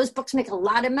 And those books make a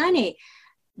lot of money.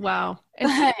 Wow.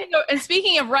 And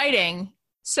speaking of writing,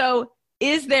 so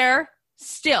is there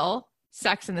still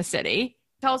Sex in the City?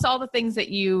 Tell us all the things that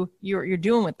you're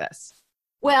doing with this.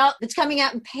 Well, it's coming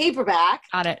out in paperback.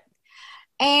 Got it.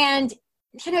 And,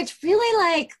 you know, it's really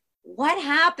like, what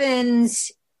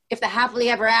happens if the happily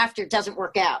ever after doesn't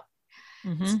work out?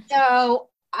 Mm-hmm. So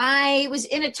I was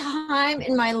in a time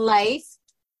in my life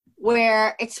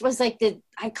where it was like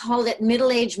I called it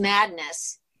middle-age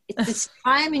madness. It's this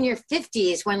time in your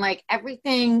 50s when like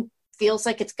everything feels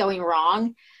like it's going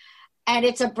wrong. And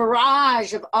it's a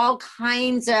barrage of all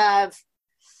kinds of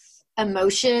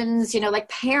emotions, like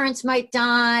parents might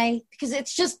die because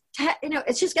it's just,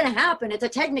 it's just going to happen. It's a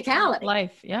technicality.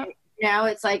 Life. Yeah.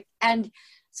 It's like, and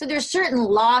so there's certain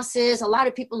losses. A lot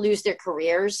of people lose their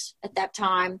careers at that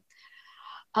time.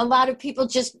 A lot of people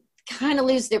just kind of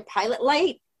lose their pilot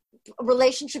light.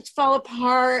 Relationships fall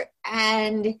apart,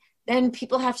 and then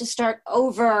people have to start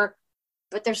over,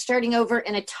 but they're starting over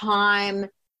in a time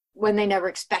when they never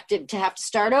expected to have to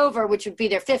start over, which would be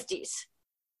their 50s,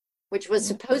 which was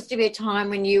supposed to be a time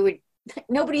when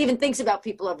nobody even thinks about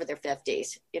people over their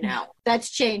 50s, that's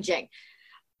changing.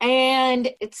 And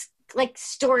it's like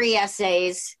story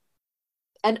essays.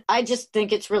 And I just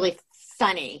think it's really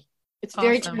funny. It's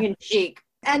very tongue in cheek.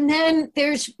 And then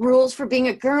there's Rules for Being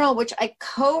a Girl, which I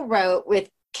co-wrote with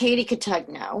Katie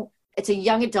Cotugno. It's a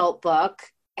young adult book.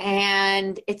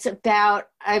 And it's about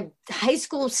a high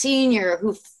school senior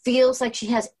who feels like she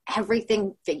has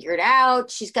everything figured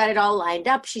out. She's got it all lined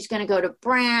up. She's going to go to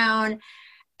Brown.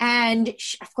 And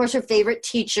of course, her favorite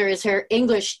teacher is her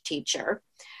English teacher.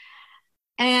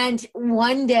 And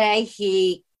one day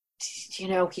he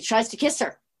tries to kiss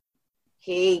her.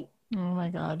 He Oh my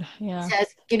God. Yeah. says,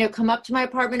 come up to my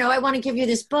apartment. Oh, I want to give you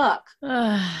this book.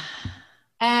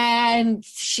 And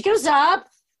she goes up.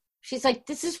 She's like,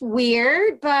 this is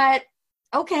weird, but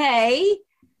okay.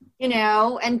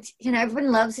 And,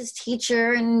 everyone loves his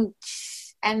teacher. And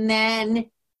then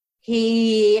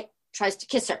he tries to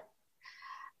kiss her.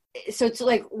 So it's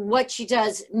like what she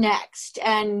does next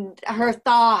and her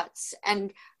thoughts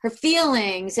and her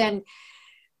feelings, and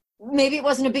maybe it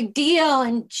wasn't a big deal.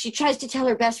 And she tries to tell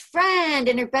her best friend,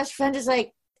 and her best friend is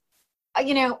like, are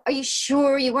you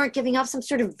sure you weren't giving off some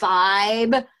sort of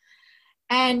vibe?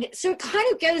 And so it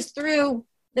kind of goes through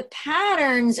the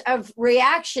patterns of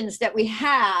reactions that we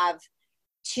have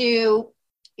to,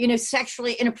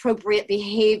 sexually inappropriate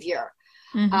behavior.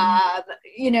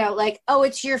 Mm-hmm. Like, oh,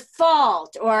 it's your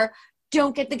fault, or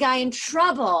don't get the guy in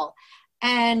trouble.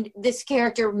 And this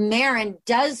character, Marin,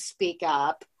 does speak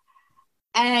up,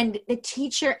 and the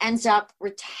teacher ends up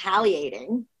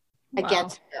retaliating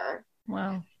against her.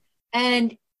 Wow.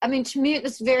 And I mean, to me, it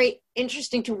was very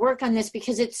interesting to work on this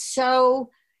because it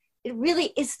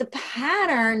really is the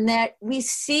pattern that we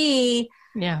see,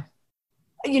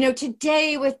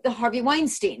 today with the Harvey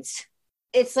Weinsteins.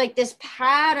 It's like this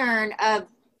pattern of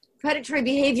predatory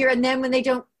behavior. And then when they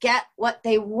don't get what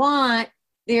they want,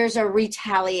 there's a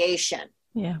retaliation.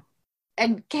 Yeah.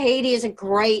 And Katie is a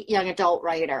great young adult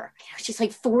writer. She's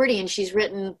like 40 and she's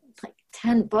written like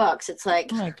 10 books. It's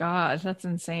like, oh my gosh, that's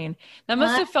insane. That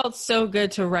must have felt so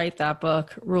good to write that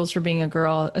book, Rules for Being a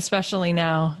Girl, especially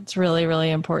now. It's really,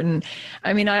 really important.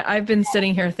 I mean, I've been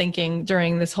sitting here thinking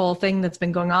during this whole thing that's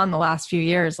been going on the last few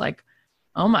years, like,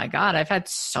 oh my God, I've had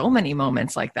so many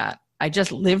moments like that. I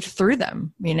just lived through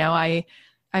them. I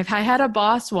had a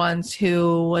boss once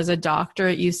who was a doctor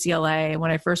at UCLA. When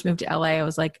I first moved to LA, I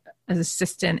was like an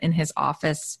assistant in his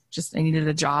office. I needed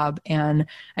a job. And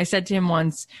I said to him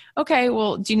once, okay,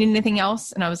 well, do you need anything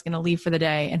else? And I was going to leave for the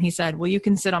day. And he said, well, you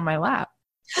can sit on my lap.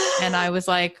 And I was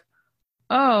like,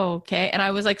 oh, okay. And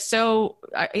I was like,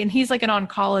 and he's like an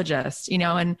oncologist,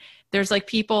 and there's like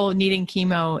people needing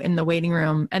chemo in the waiting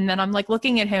room. And then I'm like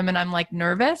looking at him and I'm like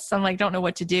nervous. I'm like, don't know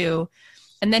what to do.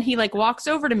 And then he like walks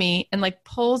over to me and like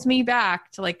pulls me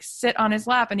back to like sit on his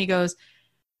lap. And he goes,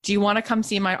 do you want to come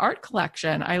see my art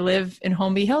collection? I live in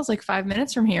Holmby Hills, like 5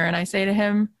 minutes from here. And I say to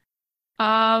him,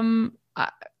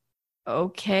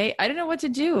 okay. I didn't know what to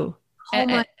do. Oh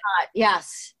my God.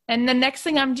 Yes. And the next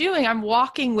thing I'm doing, I'm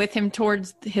walking with him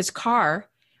towards his car.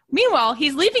 Meanwhile,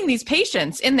 he's leaving these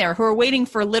patients in there who are waiting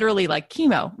for literally like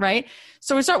chemo, right?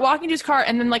 So we start walking to his car.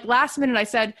 And then like last minute I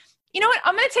said, you know what?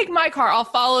 I'm going to take my car. I'll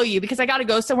follow you because I got to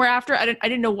go somewhere after. I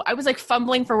didn't know. I was like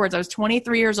fumbling for words. I was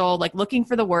 23 years old, like looking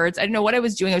for the words. I didn't know what I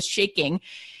was doing. I was shaking.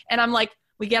 And I'm like,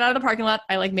 we get out of the parking lot.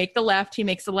 I like make the left. He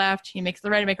makes the left. He makes the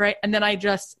right. I make right. And then I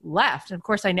just left. And of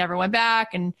course I never went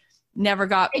back and never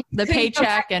got the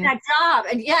paycheck and that job.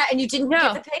 And and you didn't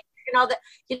get the paycheck and all that.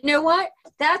 You know what?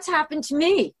 That's happened to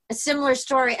me. A similar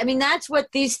story. I mean, that's what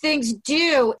these things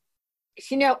do.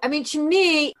 I mean, to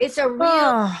me, it's a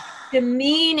real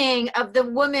demeaning of the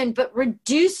woman, but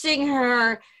reducing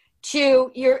her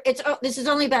to this is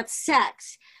only about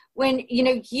sex. When,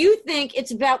 you think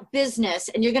it's about business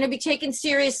and you're going to be taken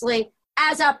seriously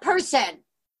as a person.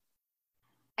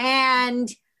 And,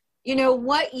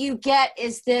 what you get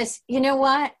is this,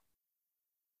 a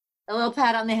little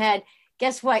pat on the head.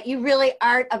 Guess what? You really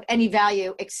aren't of any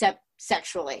value except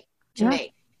sexually to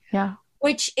me. Yeah.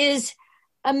 Which is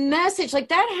a message like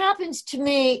that happened to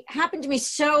me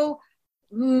so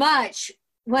much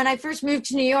when I first moved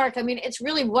to New York, I mean, it's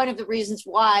really one of the reasons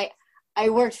why I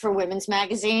worked for women's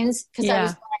magazines, because I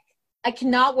was like, I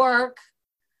cannot work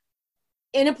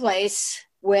in a place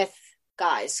with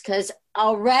guys, because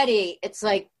already it's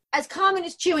like as common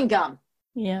as chewing gum.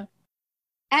 Yeah.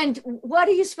 And what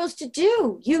are you supposed to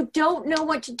do? You don't know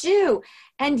what to do.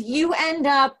 And you end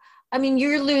up, I mean,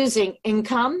 you're losing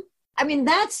income. I mean,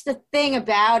 that's the thing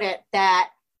about it that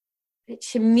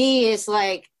to me is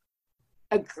like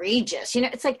egregious. You know,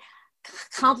 it's like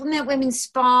compliment women's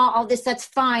spa, all this, that's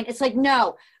fine. It's like,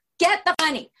 no, get the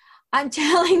money. I'm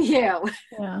telling you.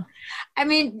 Yeah. I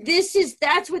mean,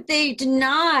 that's what they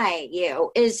deny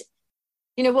you is,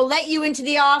 you know, we'll let you into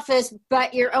the office,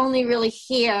 but you're only really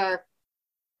here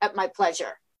at my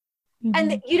pleasure. Mm-hmm.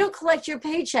 And you don't collect your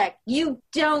paycheck. You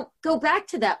don't go back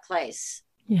to that place.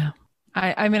 Yeah.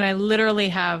 I mean, I literally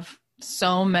have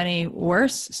so many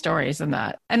worse stories than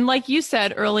that. And like you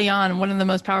said early on, one of the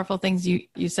most powerful things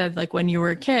you said, like when you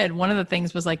were a kid, one of the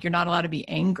things was like, you're not allowed to be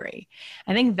angry.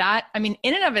 I think that, I mean,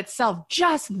 in and of itself,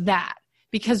 just that,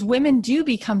 because women do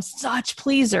become such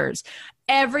pleasers.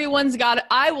 Everyone's got it.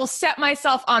 I will set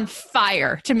myself on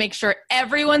fire to make sure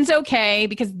everyone's okay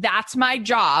because that's my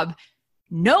job.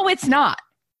 No, it's not.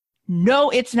 No,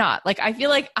 it's not. Like, I feel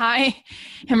like I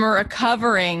am a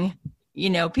recovering, you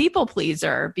know, people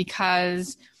pleaser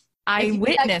because I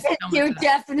witnessed so much you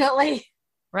definitely.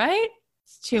 Right?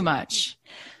 It's too much.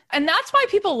 And that's why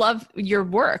people love your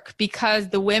work, because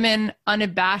the women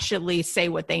unabashedly say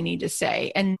what they need to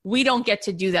say. And we don't get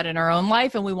to do that in our own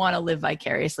life. And we want to live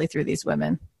vicariously through these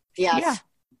women. Yes. Yeah.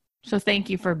 So thank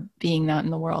you for being that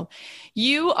in the world.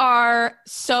 You are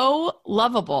so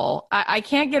lovable. I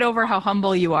can't get over how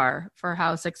humble you are for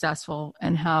how successful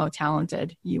and how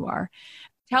talented you are.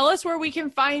 Tell us where we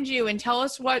can find you and tell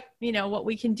us what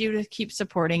we can do to keep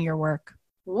supporting your work.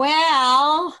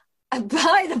 Well,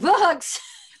 buy the books.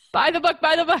 Buy the book,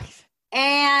 buy the book.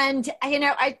 And,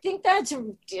 I think that's,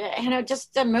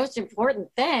 just the most important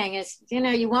thing is,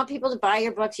 you want people to buy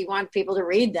your books. You want people to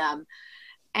read them.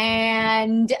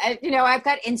 And, I've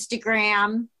got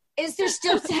Instagram. Is there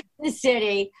still Sex in the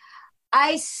City?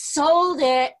 I sold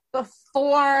it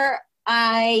before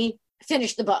I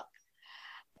finished the book.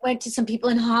 Went to some people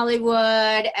in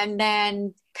Hollywood and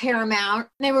then Paramount.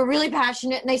 They were really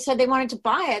passionate and they said they wanted to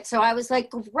buy it. So I was like,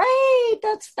 great,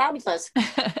 that's fabulous.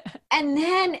 And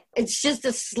then it's just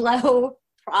a slow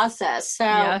process. So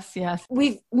yes.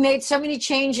 We've made so many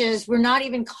changes. We're not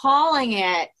even calling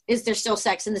it, Is There Still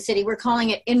Sex in the City? We're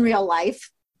calling it In Real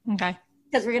Life. Okay.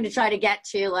 Because we're going to try to get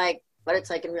to like what it's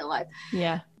like in real life.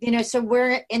 Yeah. So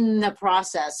we're in the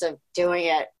process of doing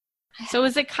it. So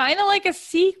is it kind of like a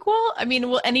sequel? I mean,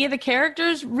 will any of the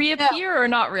characters reappear or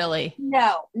not really?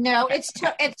 No. Okay.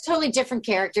 It's totally different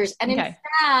characters. And in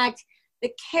fact,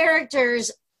 the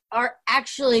characters are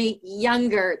actually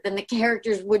younger than the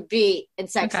characters would be in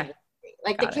Sex and the City.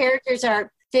 Like the characters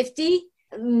are 50,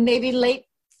 maybe late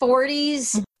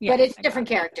 40s, but it's different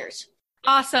characters.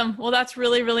 Awesome. Well, that's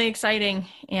really, really exciting.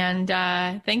 And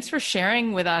thanks for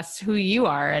sharing with us who you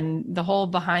are and the whole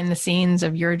behind the scenes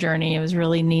of your journey. It was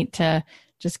really neat to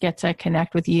just get to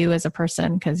connect with you as a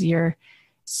person because you're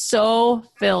so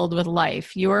filled with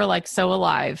life. You are like so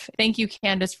alive. Thank you,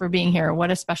 Candace, for being here.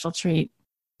 What a special treat.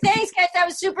 Thanks, guys. That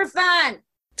was super fun.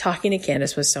 Talking to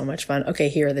Candace was so much fun. Okay,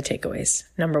 here are the takeaways.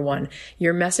 Number 1,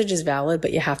 your message is valid,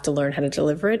 but you have to learn how to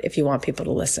deliver it if you want people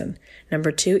to listen.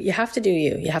 Number 2, you have to do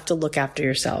you. You have to look after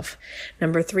yourself.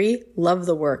 Number 3, love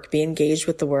the work. Be engaged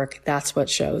with the work. That's what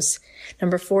shows.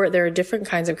 Number 4, there are different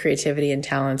kinds of creativity and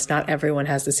talents. Not everyone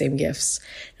has the same gifts.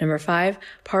 Number 5,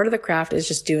 part of the craft is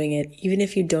just doing it, even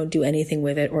if you don't do anything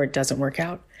with it or it doesn't work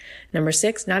out. Number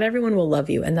 6, not everyone will love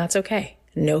you, and that's okay.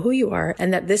 Know who you are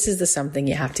and that this is the something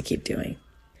you have to keep doing.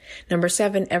 Number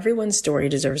 7, everyone's story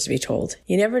deserves to be told.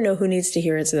 You never know who needs to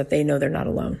hear it so that they know they're not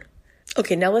alone.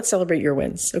 Okay, now let's celebrate your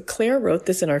wins. So Claire wrote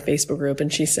this in our Facebook group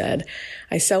and she said,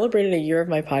 I celebrated a year of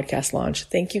my podcast launch.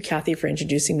 Thank you, Kathy, for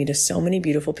introducing me to so many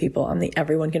beautiful people on the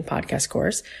Everyone Can Podcast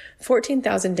course.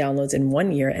 14,000 downloads in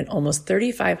 1 year and almost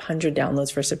 3,500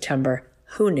 downloads for September.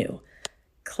 Who knew?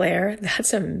 Claire,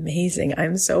 that's amazing.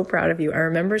 I'm so proud of you. I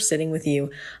remember sitting with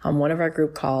you on one of our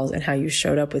group calls and how you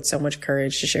showed up with so much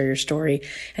courage to share your story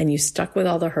and you stuck with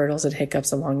all the hurdles and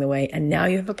hiccups along the way. And now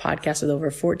you have a podcast with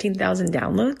over 14,000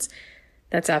 downloads.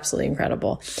 That's absolutely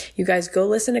incredible. You guys go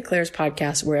listen to Claire's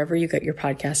podcast wherever you get your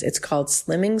podcasts. It's called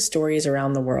Slimming Stories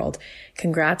Around the World.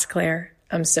 Congrats, Claire.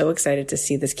 I'm so excited to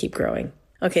see this keep growing.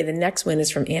 Okay, the next win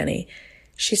is from Annie.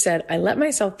 She said, I let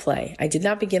myself play. I did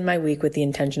not begin my week with the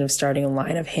intention of starting a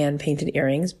line of hand-painted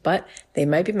earrings, but they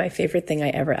might be my favorite thing I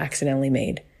ever accidentally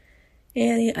made.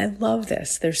 Annie, I love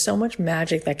this. There's so much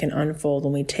magic that can unfold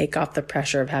when we take off the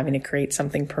pressure of having to create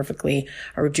something perfectly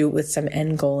or do it with some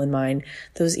end goal in mind.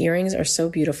 Those earrings are so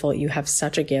beautiful. You have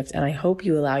such a gift, and I hope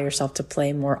you allow yourself to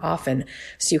play more often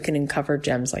so you can uncover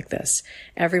gems like this.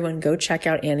 Everyone, go check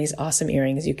out Annie's awesome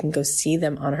earrings. You can go see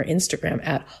them on her Instagram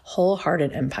at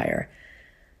Wholehearted Empire.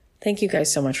 Thank you guys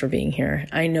so much for being here.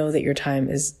 I know that your time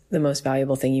is the most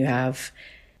valuable thing you have.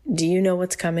 Do you know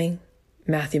what's coming?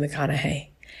 Matthew McConaughey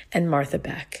and Martha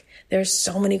Beck. There's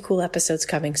so many cool episodes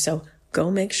coming, so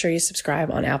go make sure you subscribe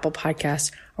on Apple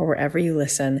Podcasts or wherever you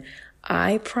listen.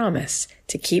 I promise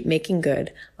to keep making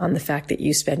good on the fact that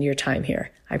you spend your time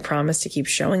here. I promise to keep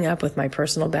showing up with my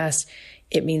personal best.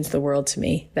 It means the world to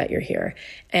me that you're here.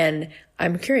 And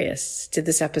I'm curious, did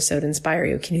this episode inspire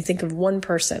you? Can you think of one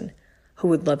person who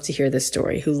would love to hear this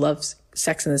story, who loves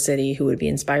Sex and the City, who would be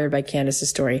inspired by Candace's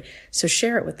story? So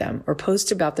share it with them or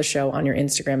post about the show on your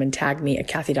Instagram and tag me at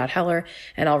Kathy.Heller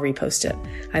and I'll repost it.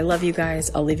 I love you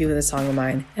guys. I'll leave you with a song of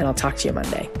mine and I'll talk to you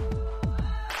Monday.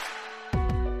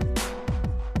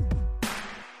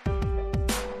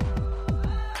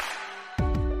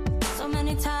 So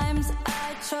many times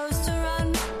I chose to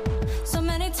run. So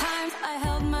many times I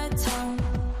held my tongue.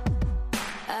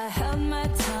 I held my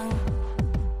tongue.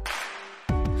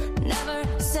 Never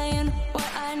saying what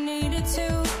I needed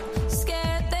to.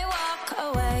 Scared they walk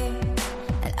away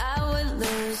and I would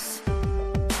lose.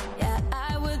 Yeah,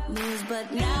 I would lose.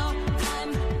 But now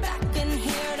I'm back in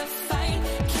here to fight.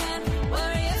 Can't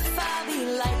worry if I be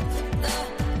like the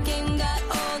game got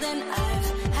old and I've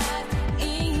had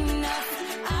enough.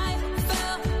 I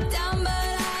fell down but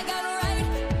I got right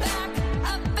back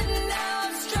up and now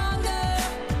I'm stronger,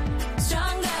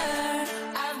 stronger.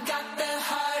 I've got the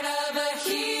heart of a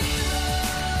hero,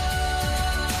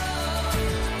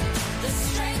 the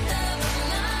strength of a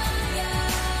lion.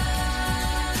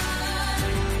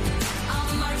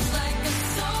 I'll march like a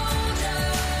soldier,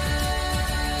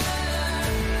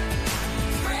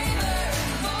 braver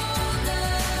and bolder.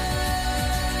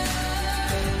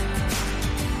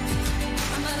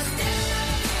 I'm gonna stand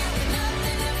right here with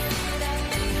nothing to fear. That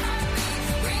big heartbeat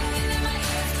ringing in my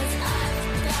ears, 'cause I've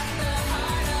got the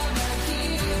heart of a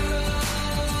hero.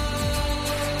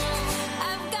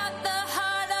 I've got the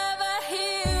heart of a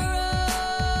hero.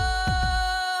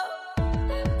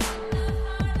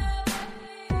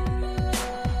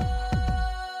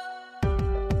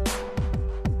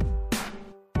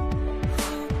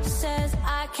 Who says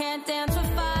I can't dance with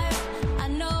fire? I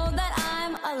know that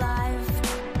I'm alive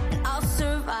and I'll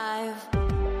survive.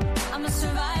 I'm a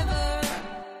survivor.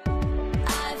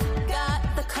 I've got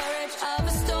the courage of a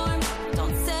storm.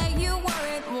 Don't say you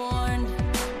weren't warned,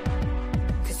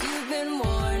 'cause you've been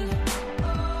warned.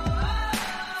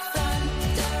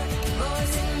 Thunder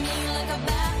roars in me like a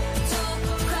battle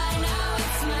cry. Now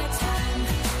it's my time.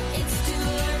 It's do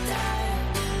or die.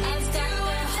 It's do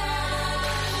or die.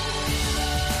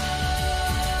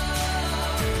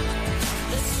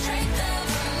 The strength of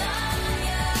a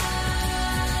lion.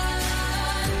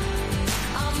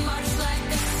 I'll march like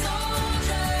a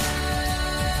soldier,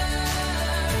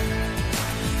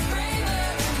 braver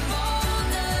and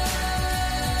bolder.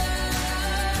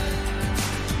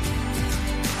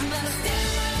 I'm gonna stand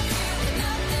right here with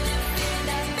nothing to fear.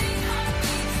 That big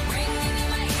heartbeat ringing in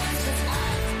my ears, 'cause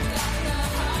I've got the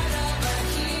heart of a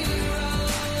hero.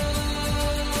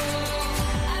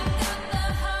 I've got the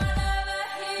heart of a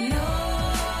hero. No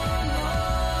more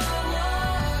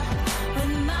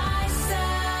with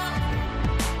myself.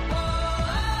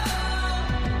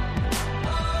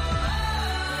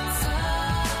 It's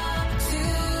up to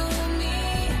me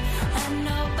and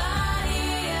nobody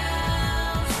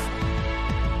else.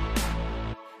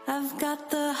 I've got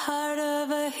the heart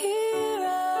of a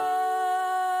hero,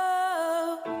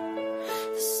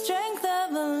 the strength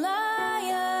of a lion.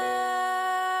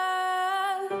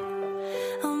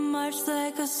 I'll march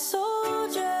like a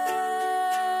soldier,